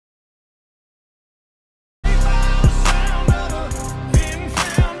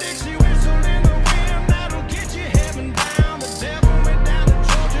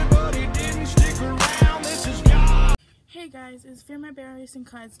guys, it's Fear My Bear Racing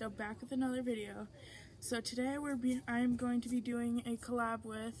Clydesdale back with another video. So today I'm going to be doing a collab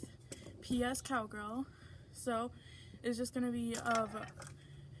with PS Cowgirl. So it's just going to be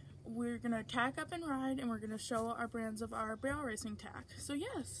we're going to tack up and ride, and we're going to show our brands of our barrel racing tack. So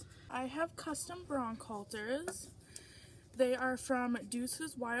yes, I have custom bronc halters. They are from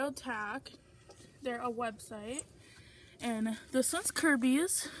Deuce's Wild Tack. They're a website. And this one's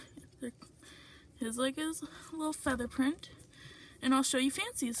Kirby's. His like is a little feather print. And I'll show you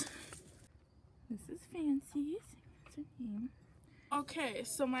Fancy's. This is Fancy's. That's her name. Okay,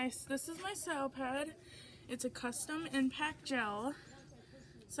 so this is my saddle pad. It's a custom impact gel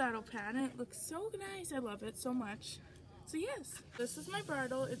saddle pad, and it looks so nice. I love it so much. So yes, this is my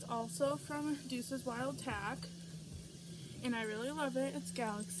bridle. It's also from Deuce's Wild Tack, and I really love it. It's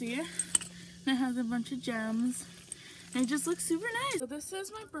Galaxy, and it has a bunch of gems. And it just looks super nice. So this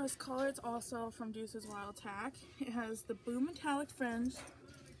is my breast collar. It's also from Deuce's Wild Tack. It has the blue metallic fringe.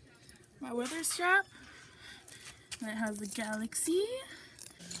 My wither strap. And it has the Galaxy.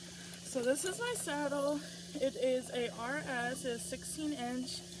 So this is my saddle. It is a RS. It's a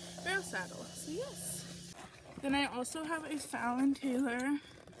 16-inch barrel saddle. So yes. Then I also have a Fallon Taylor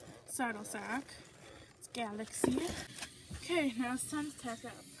saddle sack. It's Galaxy. Okay, now it's time to tack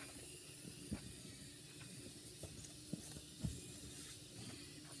up.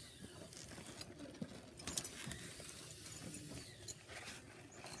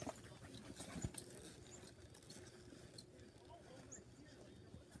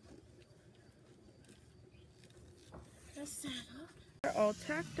 Saddle. They're all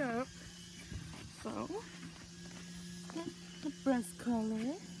tacked up. So, the breast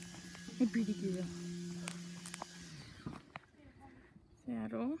collar. A pretty girl.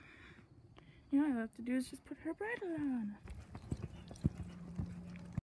 Saddle. Yeah, all I have to do is just put her bridle on.